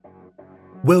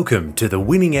Welcome to the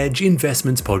Winning Edge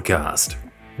Investments Podcast.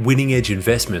 Winning Edge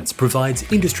Investments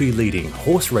provides industry-leading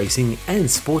horse racing and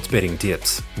sports betting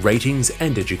tips, ratings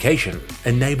and education,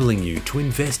 enabling you to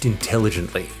invest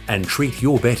intelligently and treat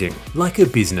your betting like a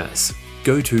business.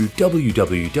 Go to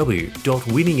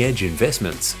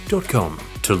www.winningedgeinvestments.com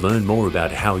to learn more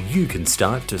about how you can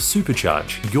start to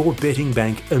supercharge your betting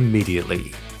bank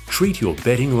immediately. Treat your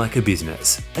betting like a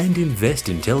business and invest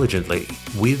intelligently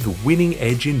with Winning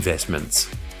Edge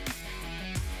Investments.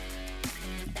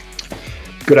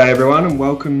 Good day everyone and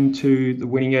welcome to the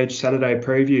Winning Edge Saturday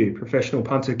preview. Professional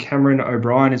punter Cameron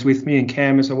O'Brien is with me, and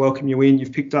Cam, as I welcome you in,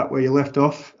 you've picked up where you left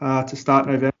off to start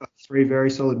November. 3 very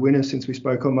solid winners since we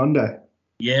spoke on Monday.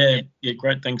 Yeah,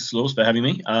 great. Thanks, Lewis, for having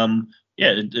me.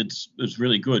 It's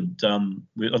really good. I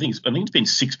think it's been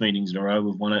 6 meetings in a row.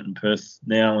 We've won it in Perth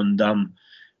now, and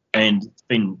it's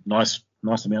been nice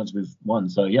amounts we've won.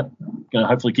 So going to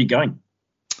hopefully keep going.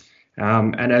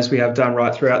 And as we have done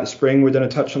right throughout the spring, we're going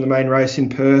to touch on the main race in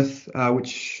Perth,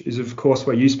 which is of course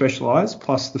where you specialise,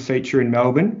 plus the feature in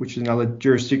Melbourne, which is another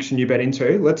jurisdiction you bet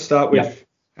into. Let's start with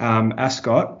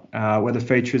Ascot, where the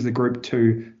feature is the Group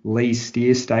 2 Lee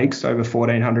Steer Stakes over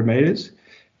 1,400 metres.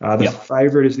 The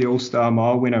favourite is the All-Star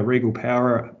Mile winner, Regal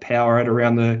Power at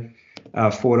around the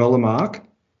 $4 mark.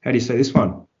 How do you see this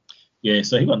one? Yeah,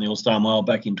 so he won the All-Star Mile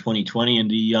back in 2020,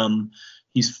 and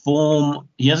his form,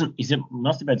 he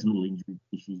must have had some little injury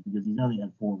issues because he's only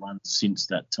had 4 runs since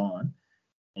that time,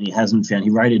 and he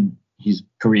rated his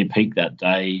career peak that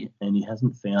day, and he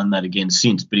hasn't found that again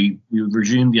since. But he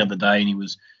resumed the other day, and he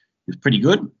was pretty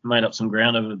good, made up some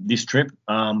ground over this trip,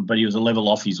 but he was a level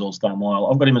off his All-Star Mile.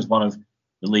 I've got him as one of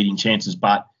the leading chances,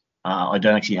 but I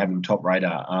don't actually have him top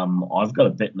rater. I've got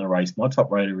a bet in the race. My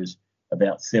top rater is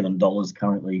about $7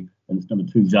 currently, and it's number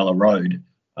 2 Vela Road.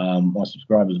 My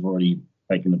subscribers have already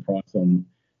taken the price on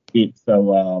it,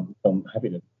 so I'm happy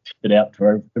to put it out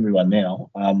to everyone now.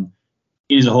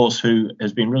 It is a horse who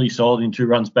has been really solid in 2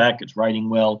 runs back. It's rating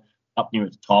well, up near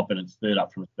its top, and it's third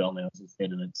up from a spell now, as I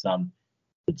said, and it's going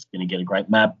to get a great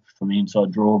map from the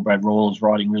inside draw. Brad Royal is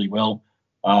riding really well.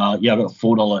 I've got a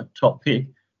 $4 top pick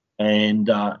and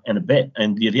a bet.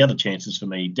 And the other chances for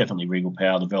me, definitely Regal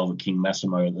Power, the Velvet King,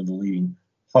 Massimo are the leading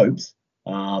hopes.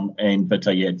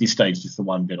 At this stage, just the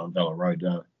one bet on Vela Road.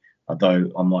 Although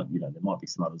there might be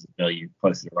some others at value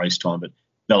close to the race time, but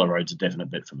Vela Road's a definite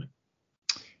bet for me.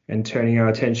 And turning our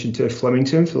attention to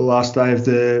Flemington for the last day of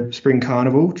the Spring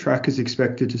Carnival, track is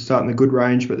expected to start in the good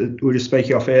range, but we're just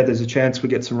speaking off air. There's a chance we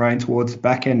get some rain towards the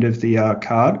back end of the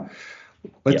card.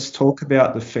 Let's talk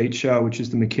about the feature, which is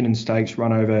the McKinnon Stakes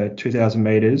run over 2,000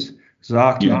 metres.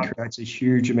 Zaaki creates a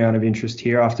huge amount of interest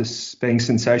here after being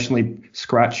sensationally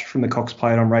scratched from the Cox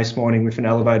Plate on race morning with an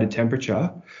elevated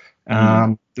temperature.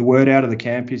 The word out of the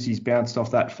camp is he's bounced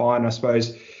off that fine. I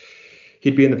suppose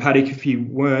he'd be in the paddock if he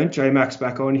weren't. J-Mac's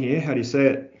back on here. How do you see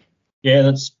it? Yeah,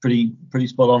 that's pretty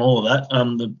spot on, all of that.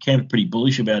 The camp's pretty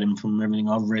bullish about him from everything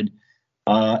I've read.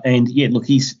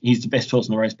 He's the best horse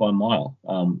in the race by a mile,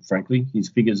 frankly. His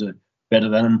figures are better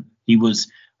than him.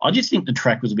 I just think the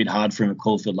track was a bit hard for him at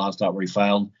Caulfield last start where he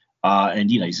failed. He's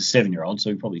a 7-year-old,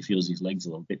 so he probably feels his legs a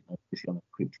little bit, especially on a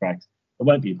quick track. It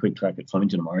won't be a quick track at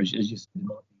Flemington tomorrow. It's just there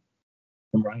might be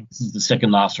some rain. This is the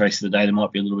second last race of the day. There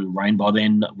might be a little bit of rain by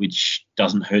then, which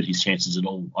doesn't hurt his chances at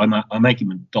all. I make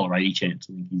him a $1.80 chance.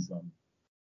 I think he's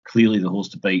clearly the horse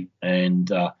to beat. And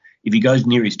if he goes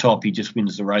near his top, he just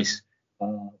wins the race.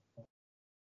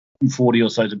 240 or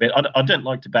so to bet. I don't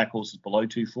like to back horses below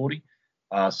 240,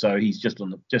 so he's just on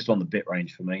the bet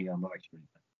range for me. I'm not actually.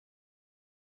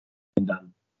 And I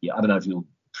don't know if he'll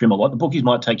trim a lot. The bookies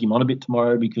might take him on a bit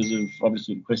tomorrow because of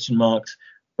obviously the question marks,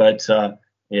 but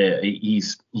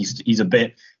he's a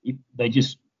bet.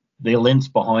 They're lengths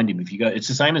behind him. If you go, it's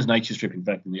the same as Nature Strip. In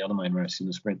fact, in the other main race in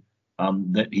the sprint,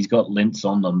 that he's got lengths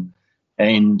on them,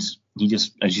 and he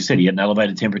just, as you said, he had an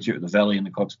elevated temperature at the Valley and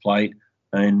the Cox Plate.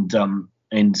 And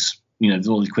there's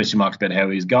all these question marks about how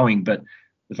he's going, but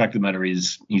the fact of the matter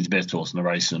is he's the best horse in the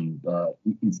race, and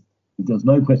if there's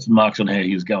no question marks on how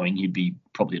he was going, he'd be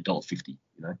probably $1.50,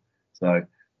 So,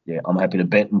 I'm happy to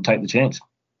bet and take the chance.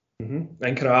 Mm-hmm.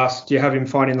 And can I ask, do you have him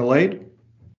finding the lead?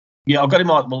 Yeah, I've got him.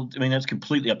 That's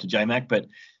completely up to J-Mac, but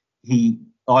he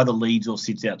either leads or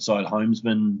sits outside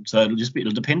Homesman, so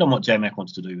it'll depend on what J-Mac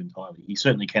wants to do entirely. He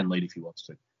certainly can lead if he wants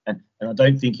to, and I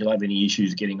don't think he'll have any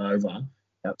issues getting over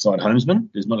outside Homesman.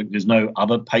 There's no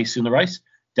other pace in the race.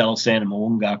 Dalasan and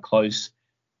Moonga close,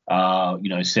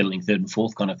 settling third and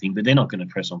fourth kind of thing, but they're not going to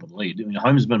press on for the lead.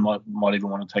 Homesman might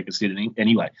even want to take a sit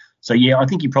anyway. So I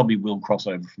think he probably will cross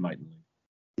over from 8 and lead.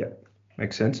 Yeah,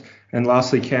 Makes sense. And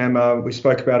lastly, Cam, we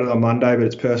spoke about it on Monday, but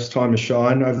it's Perth's time to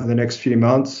shine over the next few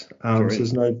months. So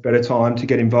there's no better time to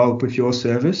get involved with your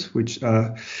service, which,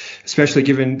 especially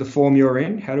given the form you're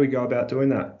in. How do we go about doing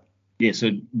that? Yeah,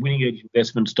 so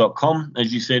winningedgeinvestments.com.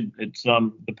 As you said, it's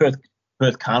the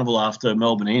Perth Carnival after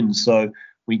Melbourne ends. So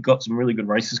we've got some really good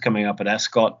races coming up at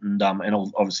Ascot and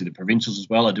obviously the provincials as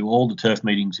well. I do all the turf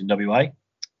meetings in WA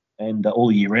and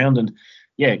all year round. And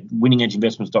yeah,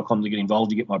 winningedgeinvestments.com to get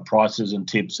involved. You get my prices and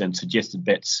tips and suggested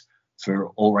bets for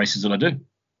all races that I do.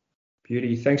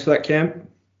 Beauty. Thanks for that, Cam.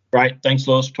 Great. Thanks,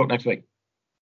 Lewis. Talk next week.